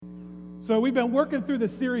So we've been working through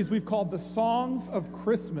this series we've called the Songs of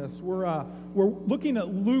Christmas. We're looking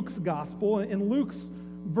at Luke's gospel. In Luke's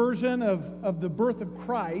version of the birth of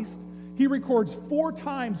Christ, he records 4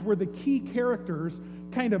 times where the key characters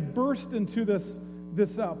kind of burst into this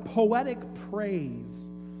poetic praise.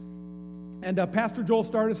 And Pastor Joel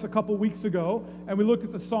started us a couple weeks ago, and we looked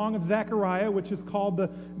at the Song of Zechariah, which is called the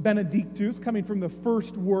Benedictus, coming from the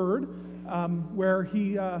first word, where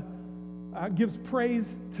he gives praise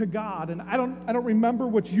to God. And I don't remember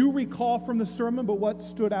what you recall from the sermon, but what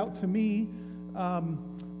stood out to me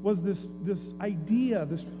was this idea,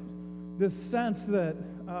 this sense that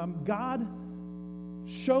God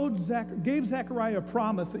gave Zechariah a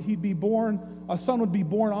promise that a son would be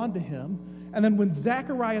born unto him. And then when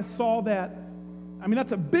Zechariah saw that,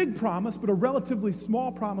 that's a big promise, but a relatively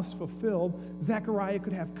small promise fulfilled, Zechariah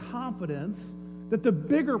could have confidence that the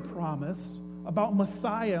bigger promise about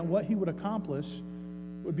Messiah and what he would accomplish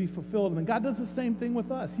would be fulfilled. And God does the same thing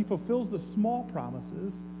with us. He fulfills the small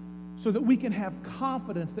promises so that we can have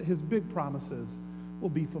confidence that his big promises will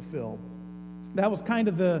be fulfilled. That was kind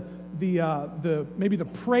of maybe the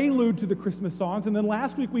prelude to the Christmas songs. And then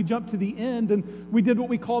last week we jumped to the end and we did what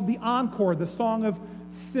we called the encore, the Song of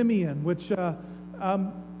Simeon, which is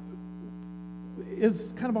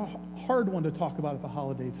kind of a hard one to talk about at the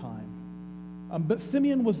holiday time. But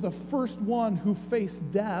Simeon was the first one who faced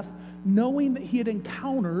death, knowing that he had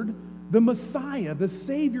encountered the Messiah, the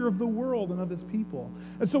Savior of the world and of his people.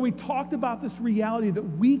 And so we talked about this reality that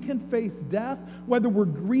we can face death, whether we're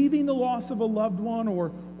grieving the loss of a loved one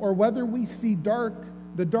or whether we see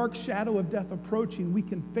the dark shadow of death approaching, we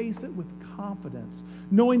can face it with confidence,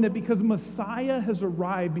 knowing that because Messiah has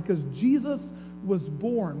arrived, because Jesus was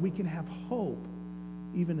born, we can have hope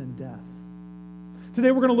even in death.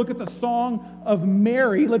 Today we're going to look at the Song of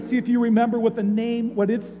Mary. Let's see if you remember what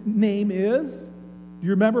its name is. Do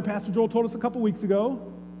you remember? Pastor Joel told us a couple weeks ago.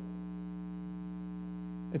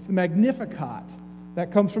 It's the Magnificat.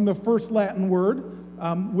 That comes from the first Latin word,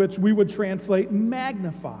 which we would translate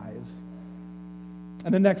magnifies.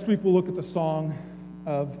 And then next week we'll look at the Song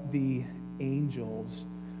of the Angels.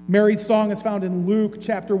 Mary's song is found in Luke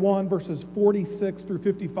chapter 1, verses 46 through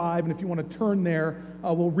 55. And if you want to turn there,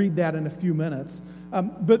 we'll read that in a few minutes.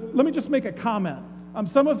 But let me just make a comment.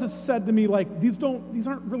 Some of us said to me, these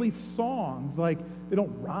aren't really songs. They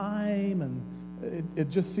don't rhyme, and it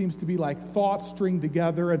just seems to be like thoughts stringed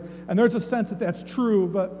together. And there's a sense that that's true,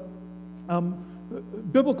 but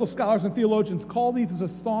biblical scholars and theologians call these the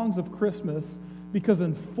songs of Christmas because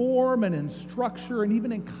in form and in structure and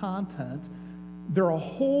even in content, they're a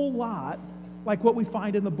whole lot like what we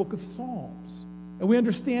find in the book of Psalms. And we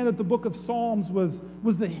understand that the book of Psalms was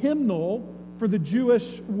the hymnal for the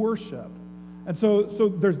Jewish worship. And so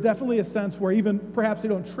there's definitely a sense where even perhaps they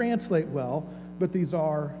don't translate well, but these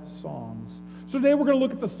are songs. So today we're going to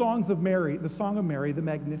look at the Songs of Mary, the Song of Mary, the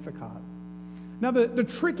Magnificat. Now the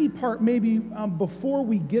tricky part maybe before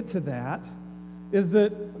we get to that is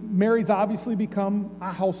that Mary's obviously become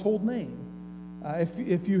a household name.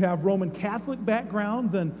 If you have Roman Catholic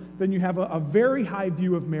background, then you have a very high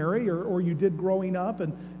view of Mary, or you did growing up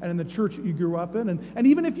and in the church that you grew up in. And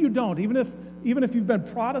even if you don't, even if you've been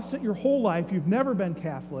Protestant your whole life, you've never been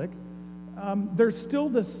Catholic, there's still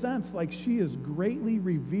this sense like she is greatly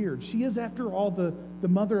revered. She is, after all, the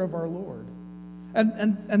mother of our Lord.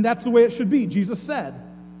 And that's the way it should be. Jesus said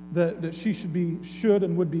that she should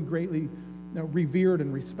and would be greatly revered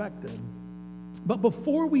and respected. But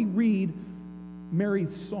before we read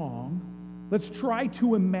Mary's song, let's try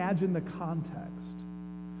to imagine the context.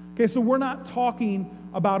 Okay, so we're not talking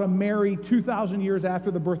about a Mary 2,000 years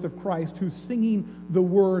after the birth of Christ who's singing the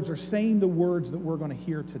words or saying the words that we're going to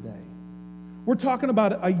hear today. We're talking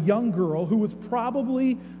about a young girl who was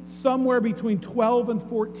probably somewhere between 12 and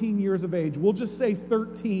 14 years of age. We'll just say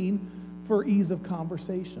 13 for ease of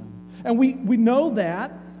conversation. And we know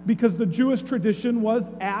that because the Jewish tradition was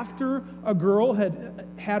after a girl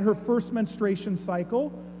had her first menstruation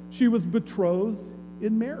cycle, she was betrothed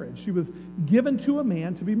in marriage. She was given to a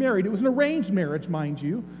man to be married. It was an arranged marriage, mind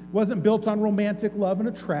you. It wasn't built on romantic love and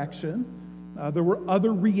attraction. There were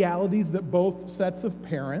other realities that both sets of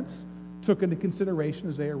parents took into consideration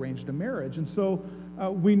as they arranged a marriage. And so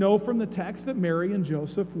we know from the text that Mary and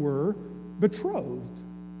Joseph were betrothed.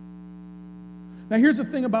 Now here's the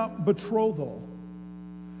thing about betrothal.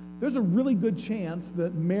 There's a really good chance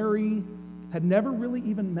that Mary had never really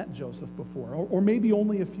even met Joseph before, or maybe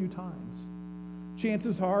only a few times.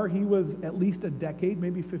 Chances are he was at least a decade,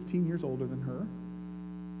 maybe 15 years older than her.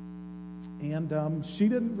 And she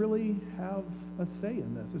didn't really have a say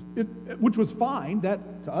in this, which was fine.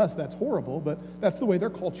 That, to us, that's horrible, but that's the way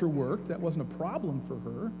their culture worked. That wasn't a problem for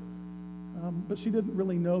her. but she didn't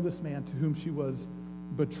really know this man to whom she was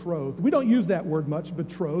betrothed. We don't use that word much,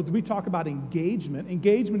 betrothed. We talk about engagement.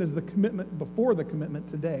 Engagement is the commitment before the commitment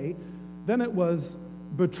today. Then it was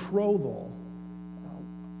betrothal.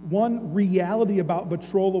 One reality about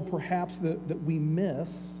betrothal perhaps that we miss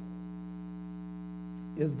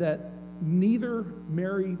is that neither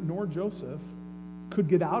Mary nor Joseph could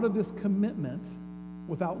get out of this commitment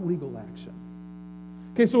without legal action.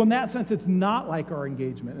 Okay, so in that sense, it's not like our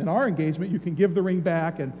engagement. In our engagement, you can give the ring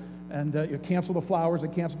back and you cancel the flowers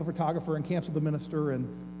and cancel the photographer and cancel the minister and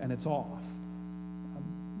it's off.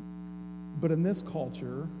 But in this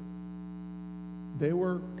culture, they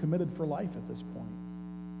were committed for life at this point.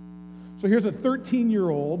 So here's a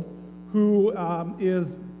 13-year-old who is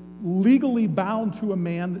legally bound to a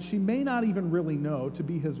man that she may not even really know to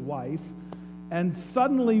be his wife. And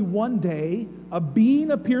suddenly one day, a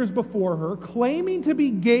being appears before her, claiming to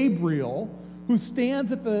be Gabriel, who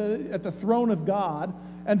stands at the throne of God,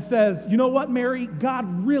 and says, you know what, Mary?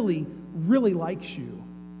 God really, really likes you.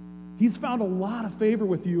 He's found a lot of favor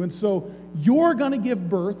with you, and so you're going to give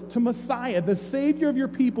birth to Messiah, the Savior of your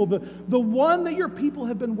people, the one that your people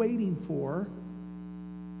have been waiting for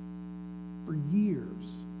years,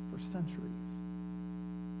 for centuries,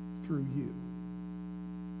 through you.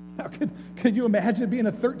 Now, could you imagine being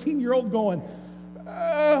a 13-year-old going,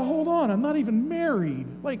 hold on, I'm not even married.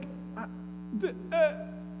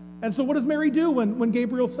 And so what does Mary do when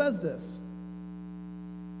Gabriel says this?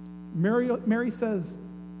 Mary says,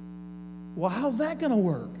 well, how's that going to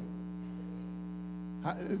work?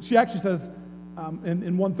 She actually says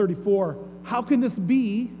in 134, how can this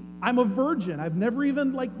be? I'm a virgin. I've never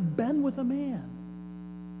even been with a man.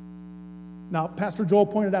 Now, Pastor Joel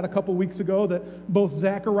pointed out a couple weeks ago that both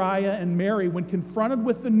Zechariah and Mary, when confronted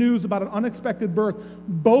with the news about an unexpected birth,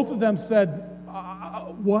 both of them said,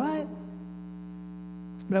 what?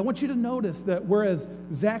 But I want you to notice that whereas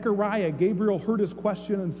Zechariah, Gabriel heard his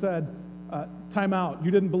question and said, time out,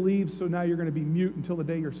 you didn't believe, so now you're going to be mute until the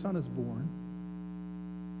day your son is born.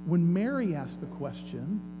 When Mary asked the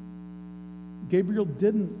question, Gabriel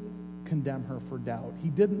didn't condemn her for doubt. He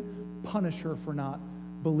didn't punish her for not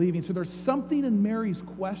believing. So there's something in Mary's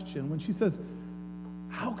question when she says,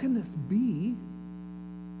 how can this be?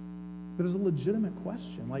 That is a legitimate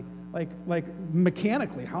question. Like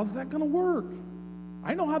mechanically, how's that going to work?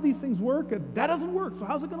 I know how these things work. That doesn't work, so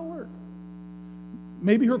how's it going to work?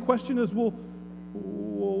 Maybe her question is, well,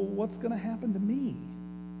 what's going to happen to me?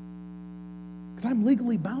 Because I'm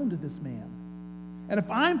legally bound to this man. And if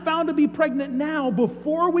I'm found to be pregnant now,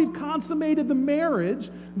 before we've consummated the marriage,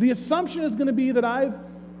 the assumption is going to be that I've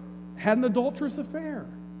had an adulterous affair.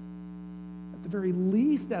 At the very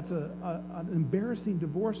least, that's an embarrassing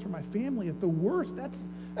divorce for my family. At the worst,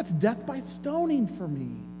 that's death by stoning for me.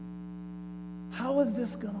 How is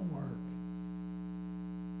this going to work?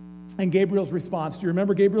 And Gabriel's response, do you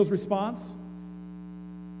remember Gabriel's response?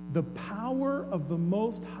 The power of the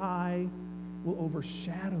Most High will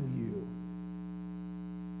overshadow you.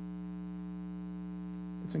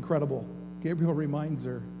 It's incredible. Gabriel reminds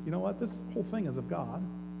her, you know what? This whole thing is of God.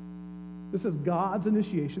 This is God's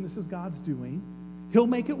initiation. This is God's doing. He'll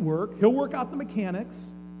make it work. He'll work out the mechanics.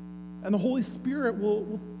 And the Holy Spirit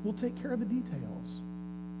will take care of the details.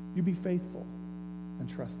 You be faithful and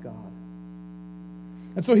trust God.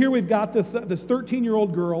 And so here we've got this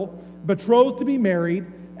 13-year-old girl betrothed to be married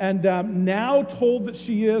and now told that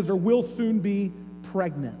she is or will soon be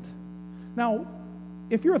pregnant. Now,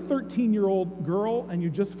 if you're a 13-year-old girl and you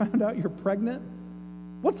just found out you're pregnant,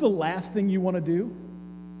 what's the last thing you want to do?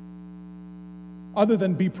 Other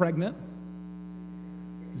than be pregnant?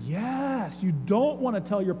 Yes, you don't want to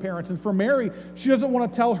tell your parents. And for Mary, she doesn't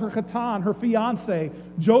want to tell her Chatan, her fiance,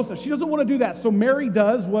 Joseph. She doesn't want to do that. So Mary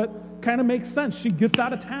does what kind of makes sense. She gets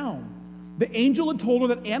out of town. The angel had told her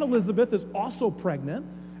that Aunt Elizabeth is also pregnant.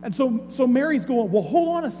 And so Mary's going, well, hold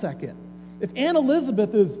on a second. If Aunt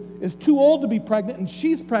Elizabeth is too old to be pregnant and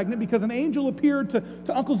she's pregnant because an angel appeared to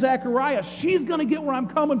Uncle Zechariah, she's going to get where I'm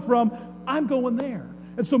coming from. I'm going there.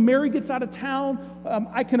 And so Mary gets out of town.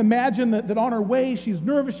 I can imagine that on her way, she's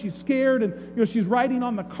nervous, she's scared, and she's riding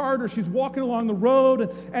on the cart or she's walking along the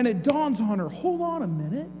road, and it dawns on her, hold on a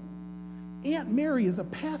minute. Aunt Mary is a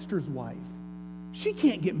pastor's wife. She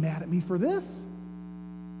can't get mad at me for this.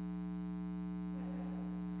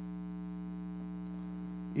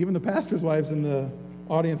 Even the pastor's wives in the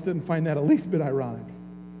audience didn't find that at least a bit ironic.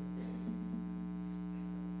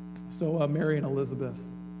 So Mary and Elizabeth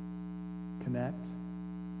connect.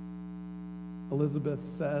 Elizabeth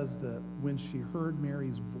says that when she heard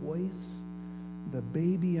Mary's voice, the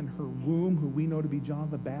baby in her womb, who we know to be John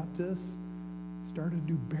the Baptist, started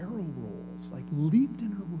to do barrel rolls, leaped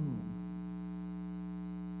in her womb.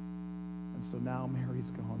 So now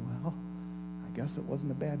Mary's going, well, I guess it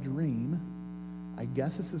wasn't a bad dream. I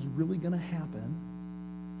guess this is really going to happen.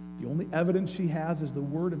 The only evidence she has is the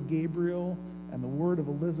word of Gabriel and the word of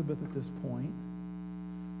Elizabeth at this point.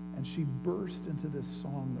 And she burst into this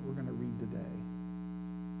song that we're going to read today.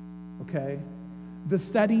 Okay? The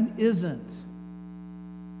setting isn't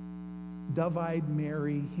dove-eyed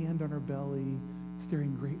Mary, hand on her belly,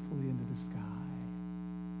 staring gratefully into the sky.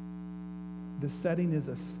 The setting is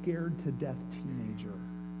a scared-to-death teenager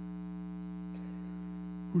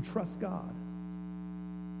who trusts God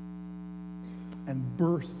and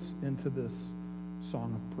bursts into this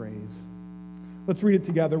song of praise. Let's read it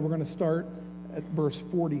together. We're going to start at verse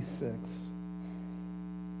 46.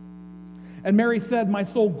 And Mary said, "My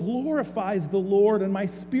soul glorifies the Lord, and my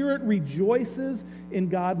spirit rejoices in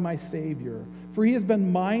God my Savior. For he has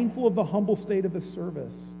been mindful of the humble state of his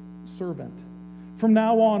servant. From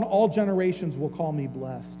now on, all generations will call me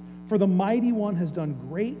blessed. For the Mighty One has done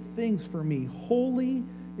great things for me. Holy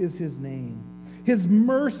is his name. His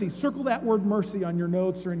mercy," circle that word mercy on your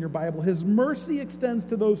notes or in your Bible. "His mercy extends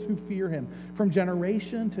to those who fear him from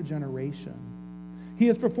generation to generation. He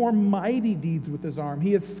has performed mighty deeds with his arm.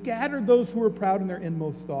 He has scattered those who are proud in their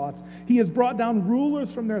inmost thoughts. He has brought down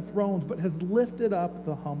rulers from their thrones, but has lifted up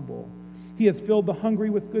the humble. He has filled the hungry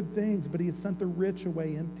with good things, but he has sent the rich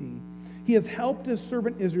away empty. He has helped his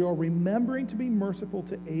servant Israel, remembering to be merciful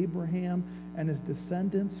to Abraham and his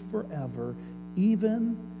descendants forever,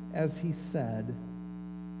 even as he said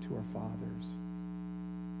to our fathers."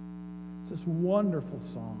 It's this wonderful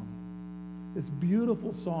song. This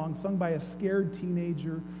beautiful song sung by a scared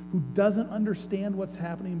teenager who doesn't understand what's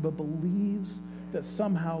happening but believes that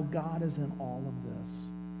somehow God is in all of this.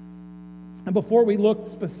 And before we look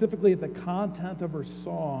specifically at the content of her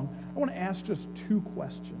song, I want to ask just two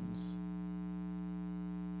questions.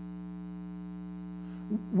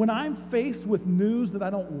 When I'm faced with news that I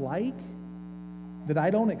don't like, that I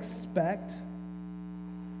don't expect,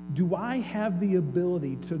 do I have the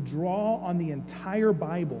ability to draw on the entire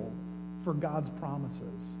Bible for God's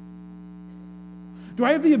promises? Do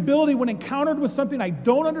I have the ability, when encountered with something I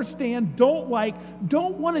don't understand, don't like,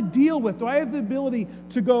 don't want to deal with, do I have the ability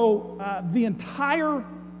to go the entire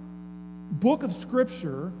book of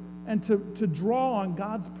Scripture and to draw on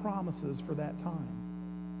God's promises for that time?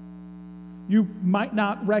 You might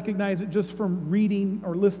not recognize it just from reading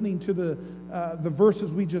or listening to the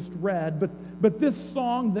verses we just read, but this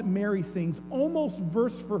song that Mary sings, almost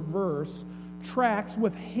verse for verse, tracks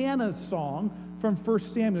with Hannah's song from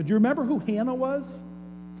 1 Samuel. Do you remember who Hannah was?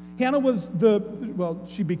 Hannah was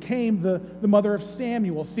she became the mother of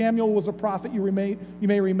Samuel. Samuel was a prophet, you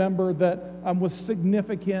may remember, that was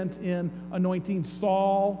significant in anointing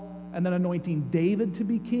Saul and then anointing David to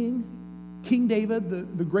be king. King David,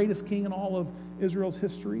 the greatest king in all of Israel's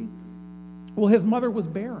history. Well, his mother was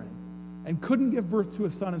barren and couldn't give birth to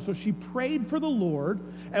a son. And so she prayed for the Lord.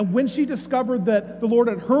 And when she discovered that the Lord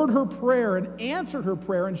had heard her prayer and answered her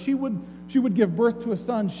prayer, and she would give birth to a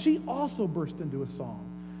son, she also burst into a song.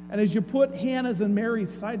 And as you put Hannah's and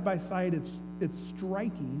Mary's side by side, it's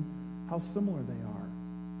striking how similar they are.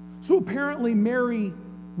 So apparently Mary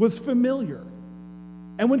was familiar.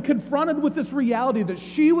 And when confronted with this reality that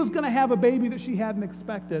she was going to have a baby that she hadn't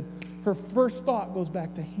expected, her first thought goes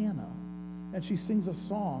back to Hannah. And she sings a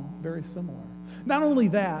song very similar. Not only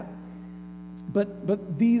that,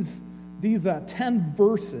 but these 10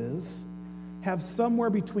 verses have somewhere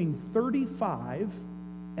between 35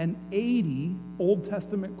 and 80 Old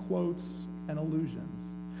Testament quotes and allusions.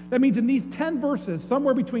 That means in these 10 verses,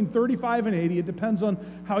 somewhere between 35 and 80, it depends on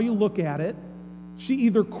how you look at it, she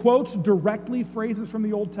either quotes directly phrases from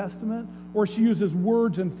the Old Testament, or she uses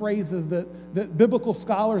words and phrases that biblical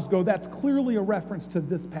scholars go, that's clearly a reference to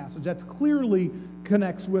this passage. That clearly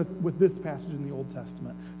connects with this passage in the Old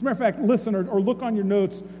Testament. As a matter of fact, listen or look on your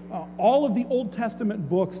notes. All of the Old Testament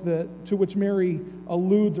books to which Mary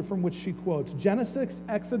alludes or from which she quotes: Genesis,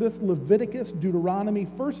 Exodus, Leviticus, Deuteronomy,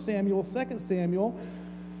 1 Samuel, 2 Samuel,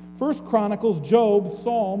 1 Chronicles, Job,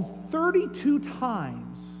 Psalms, 32 times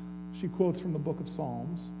she quotes from the book of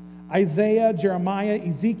Psalms. Isaiah, Jeremiah,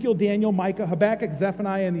 Ezekiel, Daniel, Micah, Habakkuk,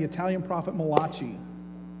 Zephaniah, and the Italian prophet Malachi.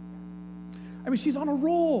 I mean, she's on a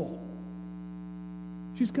roll.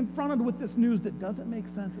 She's confronted with this news that doesn't make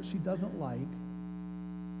sense, that she doesn't like.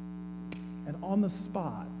 And on the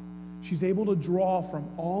spot, she's able to draw from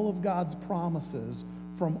all of God's promises,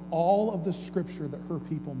 from all of the Scripture that her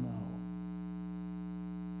people know.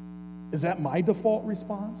 Is that my default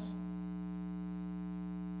response?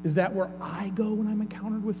 Is that where I go when I'm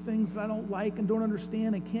encountered with things that I don't like and don't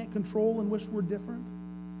understand and can't control and wish were different?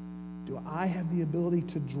 Do I have the ability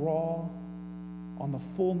to draw on the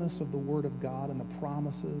fullness of the Word of God and the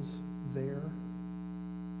promises there.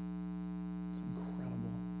 It's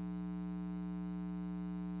incredible.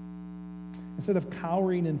 Instead of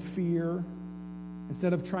cowering in fear,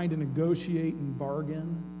 instead of trying to negotiate and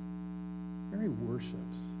bargain, Mary worships.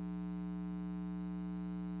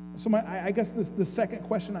 So I guess the second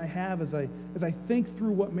question I have as I think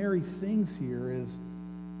through what Mary sings here is,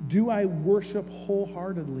 do I worship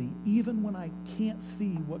wholeheartedly even when I can't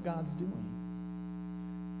see what God's doing?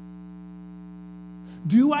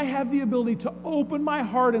 Do I have the ability to open my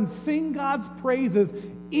heart and sing God's praises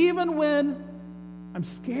even when I'm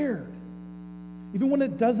scared? Even when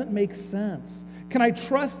it doesn't make sense? Can I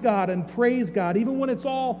trust God and praise God even when it's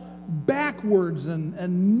all backwards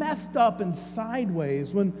and messed up and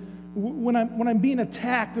sideways? When I'm being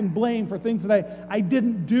attacked and blamed for things that I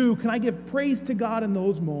didn't do, can I give praise to God in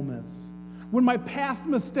those moments? When my past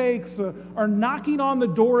mistakes are knocking on the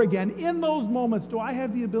door again, in those moments, do I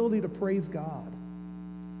have the ability to praise God?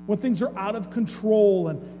 When things are out of control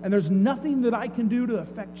and there's nothing that I can do to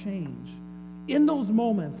affect change, in those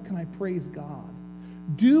moments, can I praise God?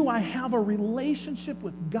 Do I have a relationship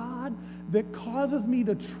with God that causes me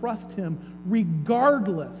to trust Him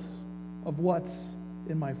regardless of what's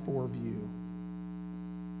in my foreview?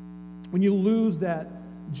 When you lose that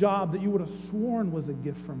job that you would have sworn was a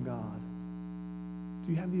gift from God,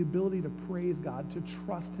 do you have the ability to praise God, to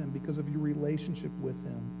trust Him because of your relationship with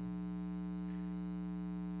Him?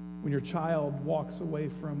 When your child walks away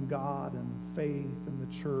from God and faith and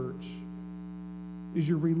the church, is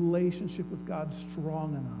your relationship with God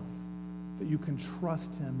strong enough that you can trust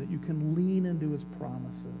Him, that you can lean into His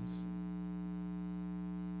promises?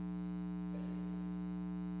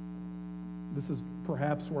 This is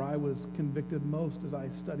perhaps where I was convicted most as I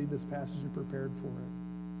studied this passage and prepared for it.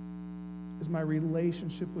 Is my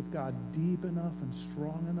relationship with God deep enough and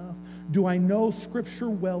strong enough? Do I know Scripture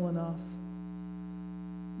well enough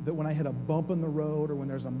that when I hit a bump in the road or when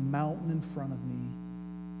there's a mountain in front of me,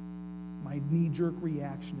 my knee-jerk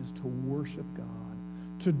reaction is to worship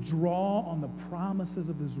God, to draw on the promises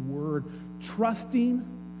of His Word, trusting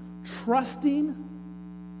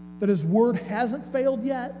that His Word hasn't failed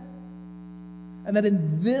yet, and that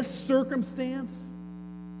in this circumstance,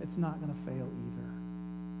 it's not going to fail either.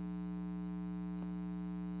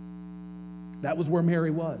 That was where Mary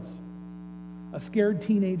was. A scared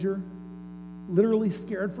teenager, literally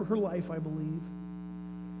scared for her life, I believe.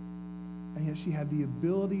 And yet she had the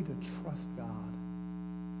ability to trust God.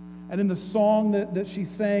 And in the song that she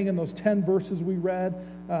sang in those 10 verses we read,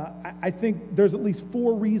 I think there's at least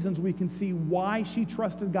 4 reasons we can see why she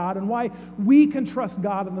trusted God and why we can trust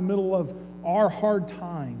God in the middle of our hard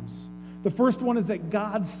times. The first one is that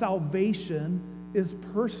God's salvation is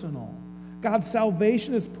personal. God's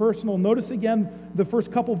salvation is personal. Notice again the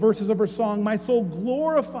first couple verses of her song. My soul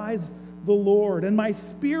glorifies the Lord, and my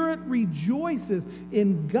spirit rejoices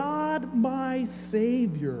in God my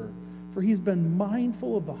Savior, for He's been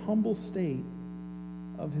mindful of the humble state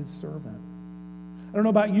of His servant. I don't know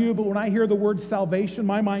about you, but when I hear the word salvation,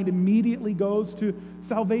 my mind immediately goes to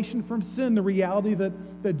salvation from sin, the reality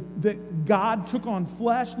that God took on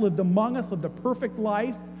flesh, lived among us, lived a perfect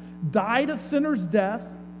life, died a sinner's death.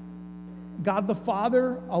 God the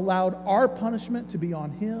Father allowed our punishment to be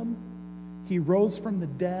on Him. He rose from the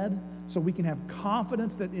dead so we can have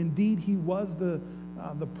confidence that indeed He was the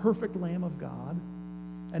perfect Lamb of God.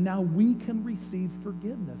 And now we can receive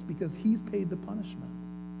forgiveness because He's paid the punishment.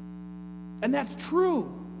 And that's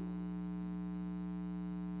true.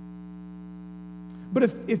 But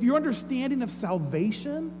if your understanding of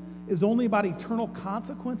salvation is only about eternal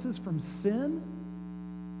consequences from sin,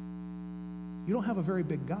 you don't have a very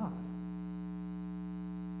big God.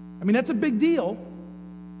 I mean, that's a big deal.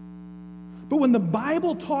 But when the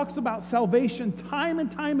Bible talks about salvation time and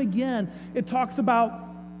time again, it talks about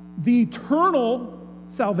the eternal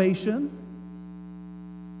salvation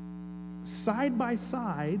side by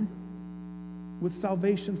side with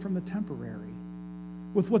salvation from the temporary,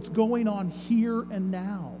 with what's going on here and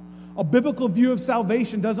now. A biblical view of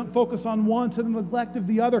salvation doesn't focus on one to the neglect of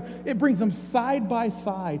the other. It brings them side by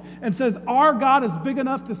side and says our God is big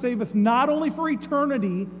enough to save us not only for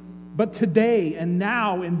eternity, but today and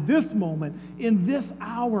now, in this moment, in this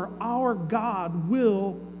hour, our God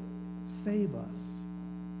will save us.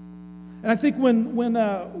 And I think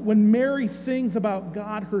when Mary sings about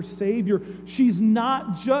God, her Savior, she's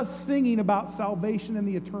not just singing about salvation in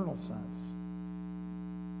the eternal sense.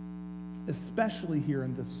 Especially here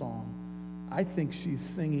in this song, I think she's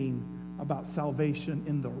singing about salvation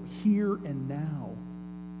in the here and now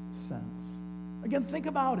sense. Again, think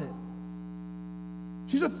about it.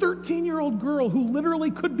 She's a 13-year-old girl who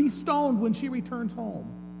literally could be stoned when she returns home.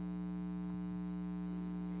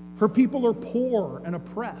 Her people are poor and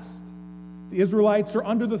oppressed. The Israelites are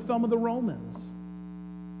under the thumb of the Romans.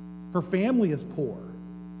 Her family is poor.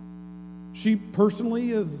 She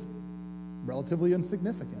personally is relatively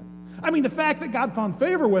insignificant. I mean, the fact that God found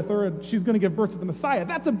favor with her and she's going to give birth to the Messiah,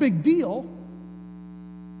 that's a big deal.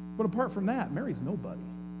 But apart from that, Mary's nobody.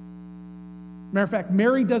 Matter of fact,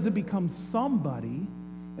 Mary doesn't become somebody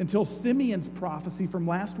until Simeon's prophecy from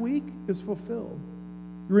last week is fulfilled.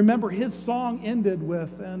 You remember his song ended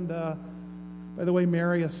with, and by the way,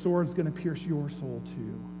 Mary, a sword's going to pierce your soul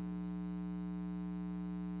too.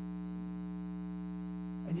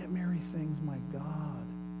 And yet Mary sings, my God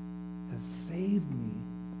has saved me.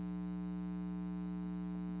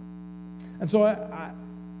 And so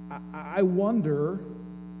I wonder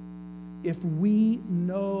if we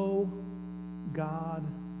know God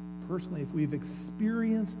personally, if we've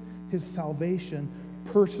experienced his salvation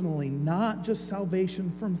personally, not just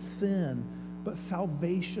salvation from sin, but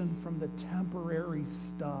salvation from the temporary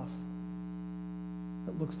stuff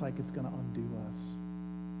that looks like it's going to undo us.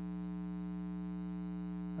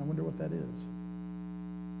 I wonder what that is.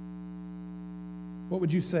 What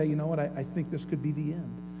would you say? You know what? I think this could be the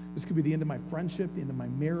end. This could be the end of my friendship, the end of my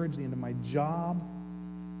marriage, the end of my job,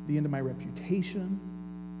 the end of my reputation.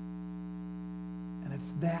 And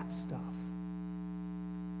it's that stuff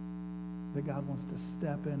that God wants to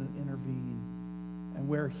step in and intervene, and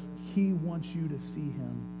where he wants you to see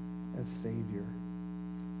him as Savior.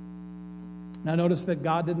 Now notice that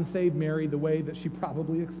God didn't save Mary the way that she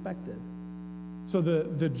probably expected. So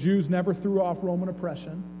the Jews never threw off Roman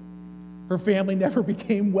oppression. Her family never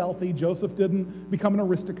became wealthy. Joseph didn't become an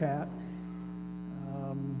aristocrat.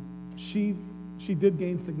 She did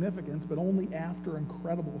gain significance, but only after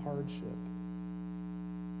incredible hardship.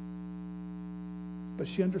 But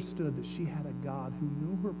she understood that she had a God who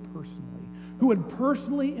knew her personally, who had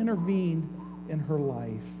personally intervened in her life.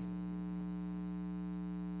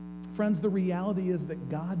 Friends, the reality is that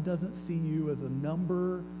God doesn't see you as a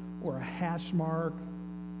number or a hash mark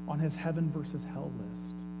on his heaven versus hell list.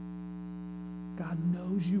 God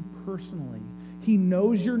knows you personally. He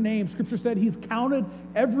knows your name. Scripture said he's counted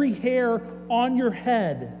every hair on your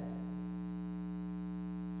head.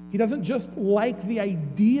 He doesn't just like the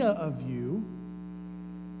idea of you.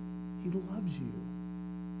 He loves you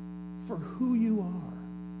for who you are,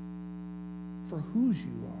 for whose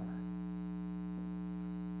you are.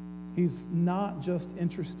 He's not just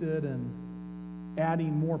interested in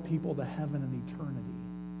adding more people to heaven and eternity.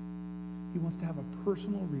 He wants to have a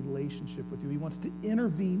personal relationship with you. He wants to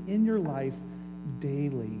intervene in your life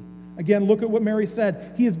daily. Again, look at what Mary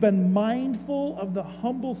said. He has been mindful of the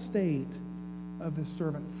humble state of his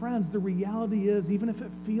servant. Friends, the reality is, even if it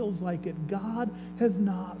feels like it, God has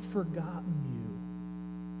not forgotten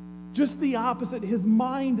you. Just the opposite. His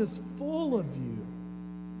mind is full of you.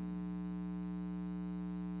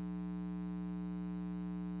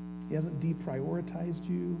 He hasn't deprioritized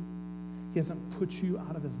you. He hasn't put you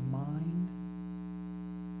out of his mind.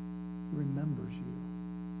 He remembers you.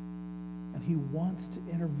 And he wants to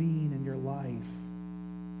intervene in your life.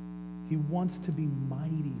 He wants to be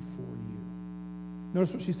mighty for you.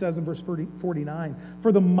 Notice what she says in verse 49.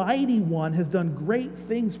 For the mighty one has done great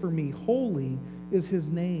things for me. Holy is his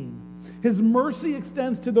name. His mercy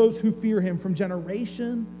extends to those who fear him from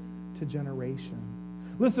generation to generation.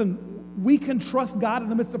 Listen, we can trust God in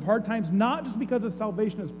the midst of hard times, not just because his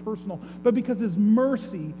salvation is personal, but because his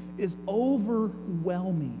mercy is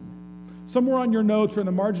overwhelming. Somewhere on your notes or in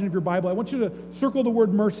the margin of your Bible, I want you to circle the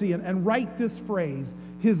word mercy and write this phrase: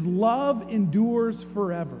 his love endures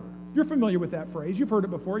forever. You're familiar with that phrase. You've heard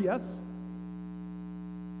it before, yes?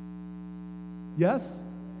 Yes?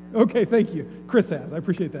 Okay, thank you. Chris has. I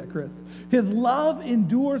appreciate that, Chris. His love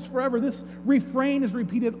endures forever. This refrain is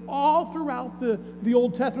repeated all throughout the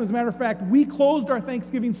Old Testament. As a matter of fact, we closed our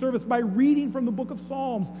Thanksgiving service by reading from the book of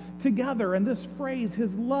Psalms together. And this phrase,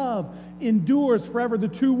 his love endures forever, the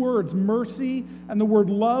two words, mercy and the word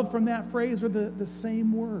love from that phrase are the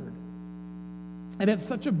same word. And it's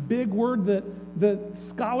such a big word that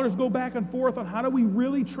scholars go back and forth on how do we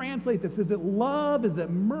really translate this. Is it love? Is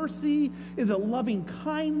it mercy? Is it loving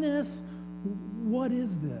kindness? What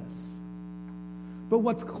is this? But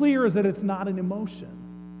what's clear is that it's not an emotion.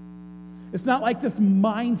 It's not like this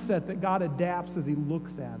mindset that God adapts as he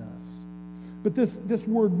looks at us. But this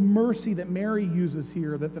word mercy that Mary uses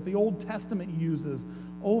here, that the Old Testament uses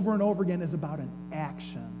over and over again, is about an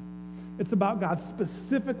action. It's about God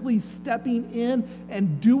specifically stepping in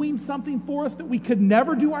and doing something for us that we could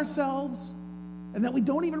never do ourselves and that we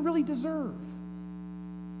don't even really deserve.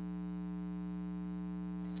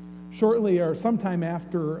 Shortly or sometime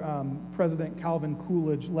after President Calvin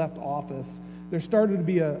Coolidge left office, there started to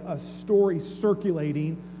be a story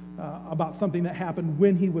circulating about something that happened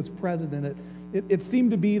when he was president. It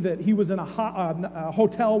seemed to be that he was in a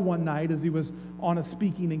hotel one night as he was on a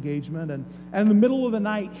speaking engagement, and in the middle of the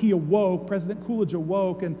night he awoke, President Coolidge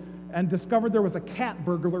awoke, and discovered there was a cat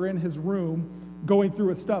burglar in his room going through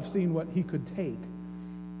his stuff, seeing what he could take.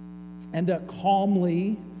 And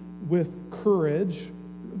calmly, with courage,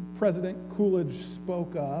 President Coolidge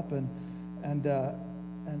spoke up and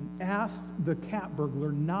asked the cat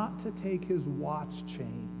burglar not to take his watch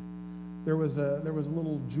chain. There was a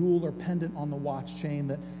little jewel or pendant on the watch chain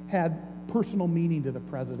that had personal meaning to the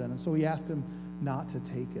president, and so he asked him not to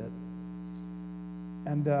take it.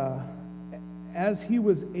 And as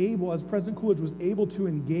President Coolidge was able to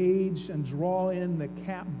engage and draw in the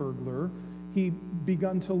cat burglar, he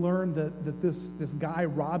begun to learn that this guy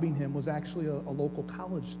robbing him was actually a local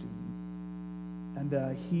college student.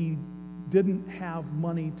 And he didn't have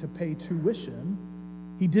money to pay tuition.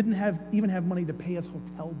 He didn't even have money to pay his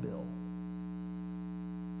hotel bill.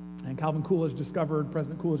 And President Coolidge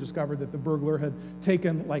discovered that the burglar had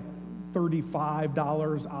taken like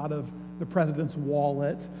 $35 out of the president's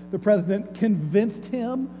wallet. The president convinced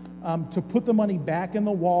him to put the money back in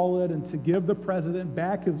the wallet and to give the president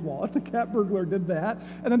back his wallet. The cat burglar did that.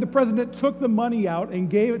 And then the president took the money out and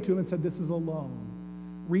gave it to him and said, "This is a loan.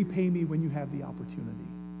 Repay me when you have the opportunity."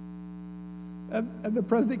 And the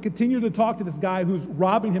president continued to talk to this guy who's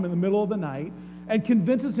robbing him in the middle of the night and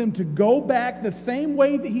convinces him to go back the same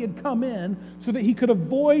way that he had come in so that he could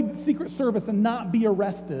avoid the Secret Service and not be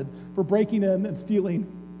arrested for breaking in and stealing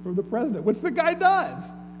from the president, which the guy does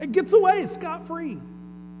and gets away scot-free.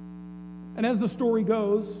 And as the story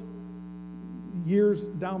goes, years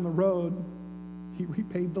down the road, he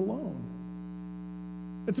repaid the loan.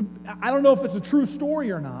 I don't know if it's a true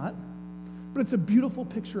story or not, but it's a beautiful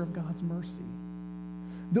picture of God's mercy.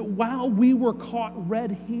 That while we were caught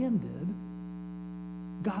red-handed,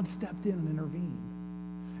 God stepped in and intervened.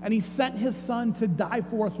 And he sent his son to die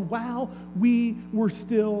for us while we were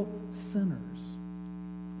still sinners.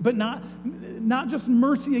 But not just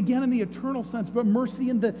mercy again in the eternal sense, but mercy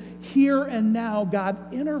in the here and now. God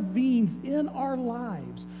intervenes in our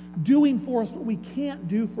lives, doing for us what we can't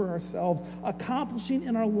do for ourselves, accomplishing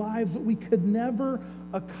in our lives what we could never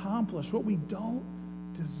accomplish, what we don't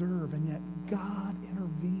deserve. And yet God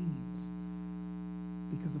intervenes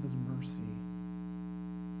because of his mercy.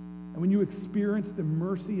 And when you experience the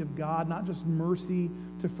mercy of God, not just mercy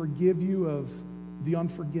to forgive you of the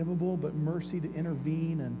unforgivable, but mercy to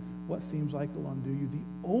intervene in what seems like will undo you,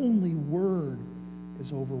 the only word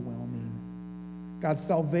is overwhelming. God's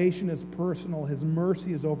salvation is personal, his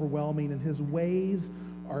mercy is overwhelming, and his ways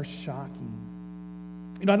are shocking.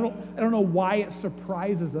 You know, I don't know why it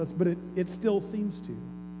surprises us, but it still seems to.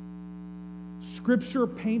 Scripture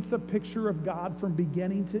paints a picture of God from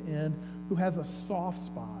beginning to end who has a soft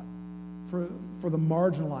spot for the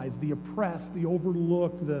marginalized, the oppressed, the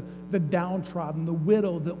overlooked, the downtrodden, the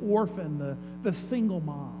widow, the orphan, the single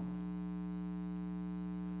mom.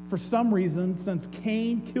 For some reason, since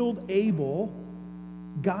Cain killed Abel,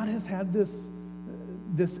 God has had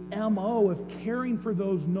this MO of caring for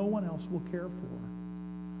those no one else will care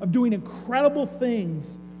for, of doing incredible things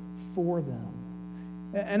for them.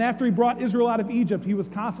 And after he brought Israel out of Egypt, he was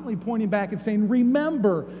constantly pointing back and saying,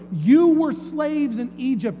 "Remember, you were slaves in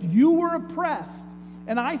Egypt. You were oppressed,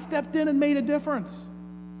 and I stepped in and made a difference.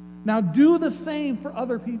 Now do the same for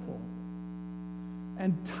other people."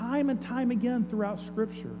 And time again throughout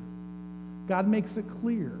Scripture, God makes it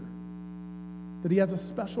clear that he has a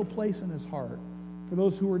special place in his heart for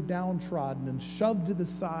those who are downtrodden and shoved to the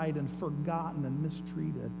side and forgotten and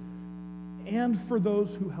mistreated, and for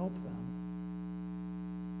those who help them.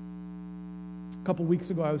 A couple weeks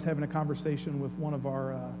ago, I was having a conversation with one of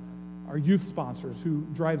our youth sponsors who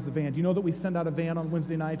drives the van. Do you know that we send out a van on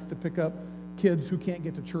Wednesday nights to pick up kids who can't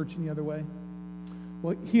get to church any other way?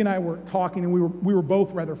 Well, he and I were talking, and we were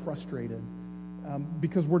both rather frustrated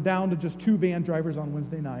because we're down to just 2 van drivers on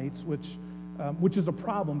Wednesday nights, which is a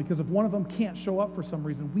problem because if one of them can't show up for some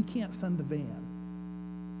reason, we can't send the van.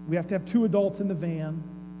 We have to have 2 adults in the van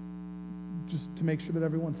just to make sure that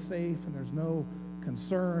everyone's safe and there's no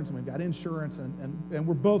concerns, and we've got insurance, and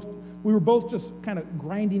we were both just kind of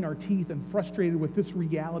grinding our teeth and frustrated with this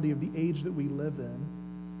reality of the age that we live in,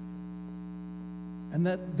 and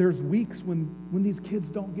that there's weeks when these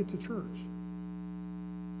kids don't get to church.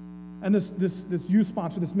 And this youth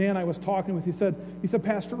sponsor, this man I was talking with, he said,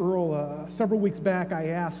 "Pastor Earl, several weeks back I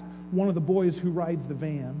asked one of the boys who rides the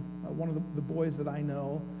van, one of the boys that I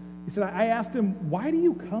know, he said, I asked him, 'Why do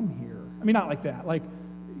you come here?' I mean, not like that, like,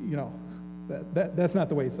 that's not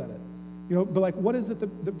the way he said it. But like, what is it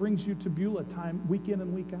that brings you to Beulah time week in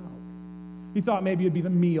and week out? He thought maybe it'd be the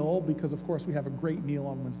meal, because of course we have a great meal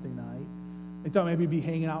on Wednesday night. He thought maybe he'd be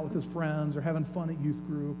hanging out with his friends or having fun at youth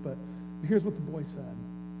group, but here's what the boy said.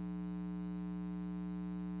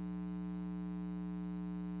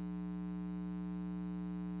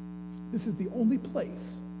 This is the only place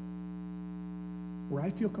where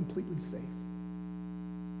I feel completely safe.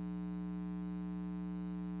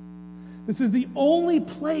 This is the only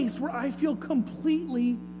place where I feel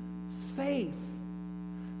completely safe.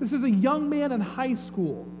 This is a young man in high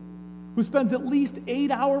school who spends at least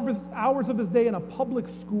 8 hours of his day in a public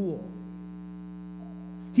school.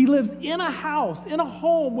 He lives in a house, in a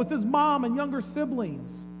home with his mom and younger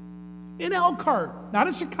siblings in Elkhart, not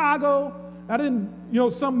in Chicago, not in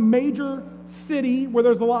some major city where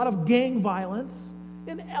there's a lot of gang violence.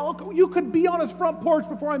 In Elkhart, you could be on his front porch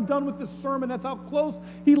before I'm done with this sermon. That's how close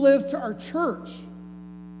he lives to our church.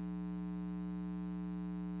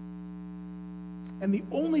 And the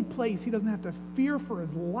only place he doesn't have to fear for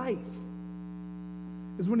his life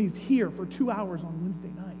is when he's here for 2 hours on Wednesday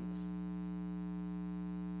nights.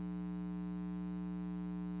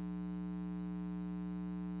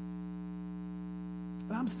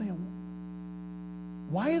 And I'm saying,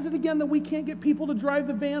 why is it again that we can't get people to drive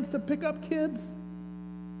the vans to pick up kids?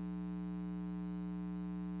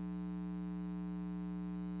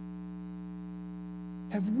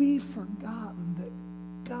 Have we forgotten that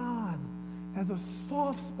God has a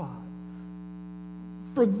soft spot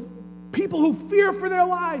for people who fear for their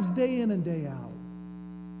lives day in and day out?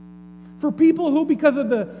 For people who, because of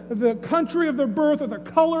the country of their birth or the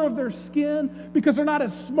color of their skin, because they're not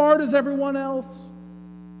as smart as everyone else,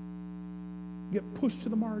 get pushed to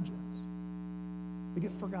the margins. They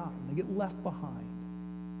get forgotten. They get left behind.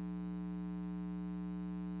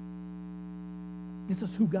 This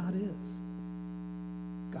is who God is.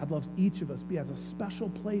 God loves each of us. He has a special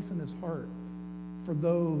place in his heart for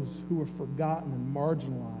those who are forgotten and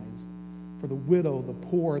marginalized, for the widow, the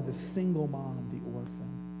poor, the single mom, the orphan,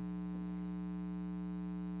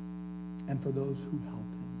 and for those who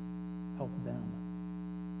help them.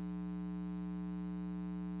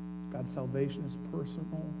 God's salvation is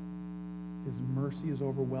personal. His mercy is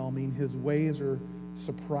overwhelming. His ways are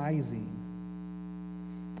surprising.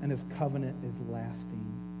 And his covenant is lasting.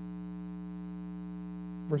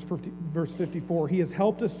 Verse 54, he has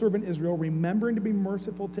helped his servant Israel, remembering to be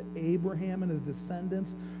merciful to Abraham and his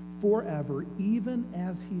descendants forever, even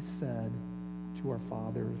as he said to our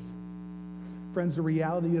fathers. Friends, the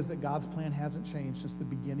reality is that God's plan hasn't changed since the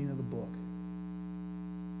beginning of the book.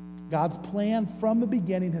 God's plan from the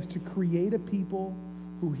beginning is to create a people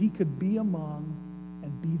who he could be among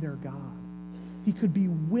and be their God. He could be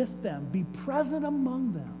with them, be present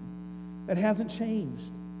among them. That hasn't changed.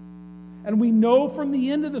 And we know from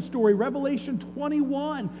the end of the story, Revelation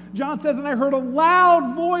 21, John says, and I heard a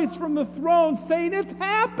loud voice from the throne saying, it's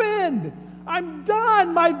happened. I'm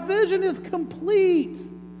done. My vision is complete.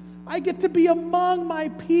 I get to be among my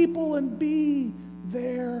people and be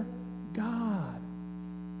their God.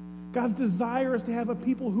 God's desire is to have a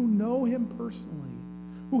people who know him personally,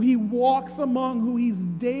 who he walks among, who he's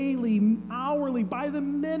daily, hourly, by the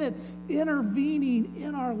minute, intervening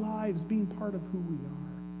in our lives, being part of who we are.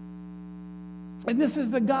 And this is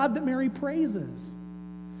the God that Mary praises.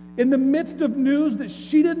 In the midst of news that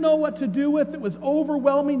she didn't know what to do with, that was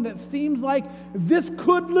overwhelming, that seems like this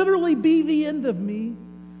could literally be the end of me,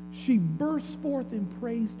 she bursts forth in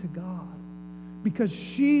praise to God because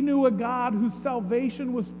she knew a God whose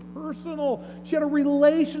salvation was personal. She had a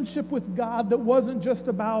relationship with God that wasn't just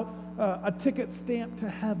about a ticket stamp to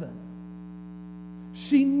heaven.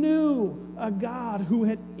 She knew a God who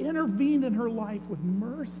had intervened in her life with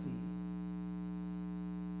mercy.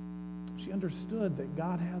 She understood that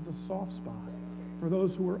God has a soft spot for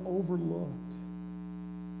those who are overlooked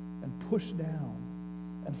and pushed down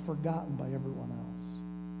and forgotten by everyone else.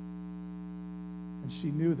 And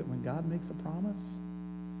she knew that when God makes a promise,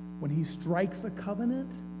 when he strikes a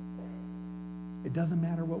covenant, it doesn't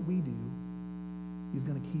matter what we do, he's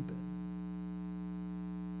going to keep it.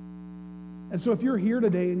 And so if you're here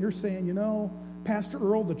today and you're saying, Pastor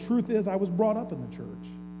Earl, the truth is I was brought up in the church.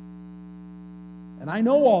 And I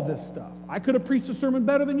know all this stuff. I could have preached a sermon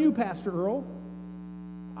better than you, Pastor Earl.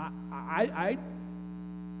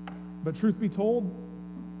 But truth be told,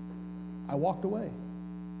 I walked away.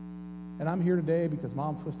 And I'm here today because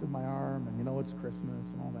Mom twisted my arm, and it's Christmas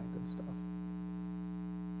and all that good stuff.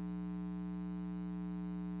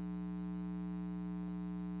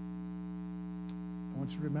 I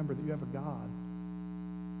want you to remember that you have a God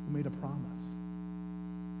who made a promise.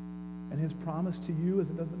 And his promise to you is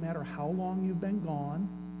it doesn't matter how long you've been gone.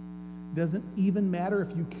 It doesn't even matter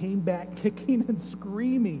if you came back kicking and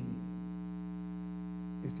screaming.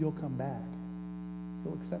 If you'll come back,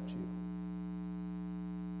 he'll accept you.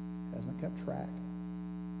 He hasn't kept track.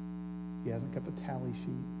 He hasn't kept a tally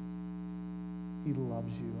sheet. He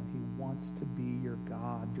loves you, and he wants to be your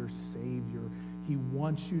God, your Savior. He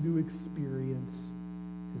wants you to experience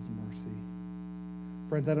his mercy.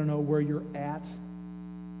 Friends, I don't know where you're at.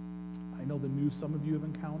 I know the news some of you have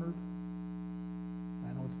encountered.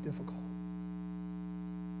 I know it's difficult.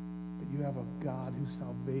 But you have a God whose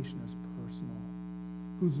salvation is personal,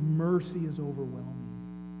 whose mercy is overwhelming,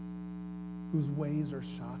 whose ways are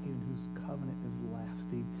shocking, and whose covenant is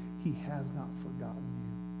lasting. He has not forgotten you.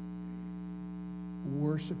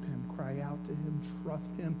 Worship him, cry out to him,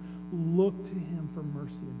 trust him, look to him for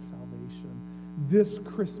mercy and salvation. This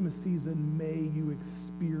Christmas season, may you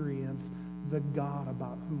experience the God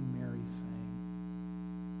about whom Mary sang.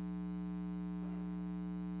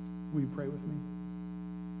 Will you pray with me?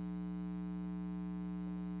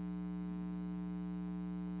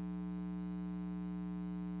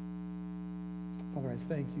 Father, I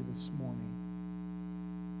thank you this morning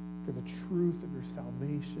for the truth of your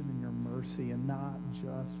salvation and your mercy, and not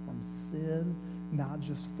just from sin, not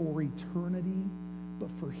just for eternity,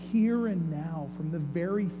 but for here and now, from the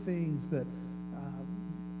very things that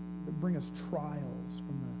bring us trials,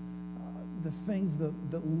 from the things that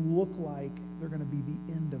look like they're going to be the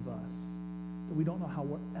end of us, that we don't know how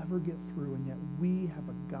we'll ever get through, and yet we have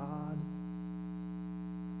a God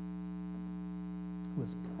who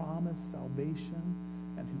has promised salvation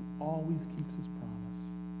and who always keeps his promise.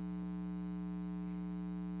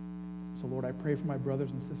 So, Lord, I pray for my brothers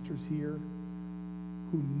and sisters here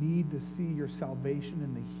who need to see your salvation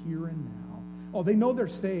in the here and now. Oh, they know they're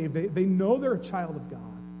saved. They know they're a child of God.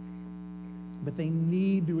 But they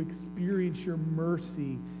need to experience your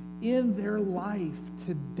mercy in their life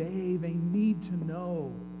today. They need to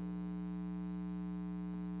know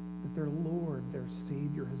that their Lord, their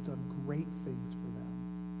Savior, has done great things for them.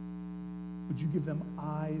 Would you give them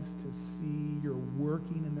eyes to see your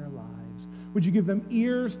working in their lives? Would you give them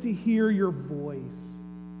ears to hear your voice?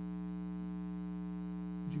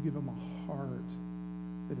 Would you give them a heart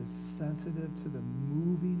that is sensitive to the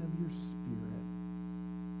moving of your Spirit?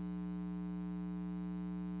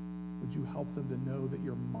 Would you help them to know that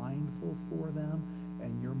you're mindful for them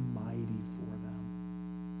and you're mighty for them?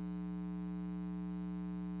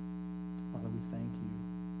 Father, we thank you.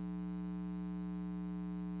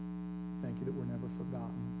 Thank you that we're never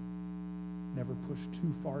forgotten, never pushed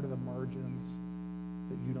too far to the margins,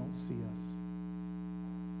 that you don't see us,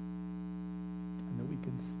 and that we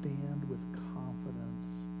can stand with confidence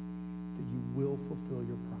that you will fulfill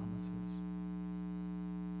your promises.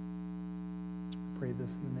 I pray this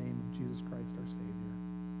in the name of Jesus Christ, our Savior.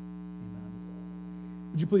 Amen.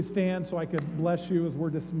 Would you please stand so I could bless you as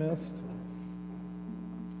we're dismissed?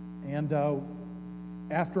 And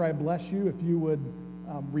after I bless you, if you would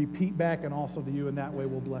repeat back, and also to you, and that way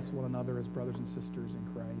we'll bless one another as brothers and sisters in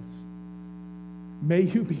Christ. May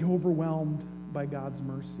you be overwhelmed by God's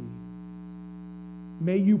mercy.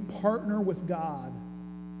 May you partner with God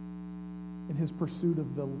in his pursuit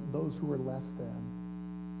of those who are less than.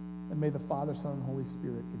 And may the Father, Son, and Holy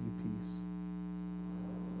Spirit give you peace.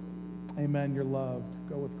 Amen. You're loved.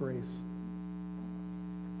 Go with grace.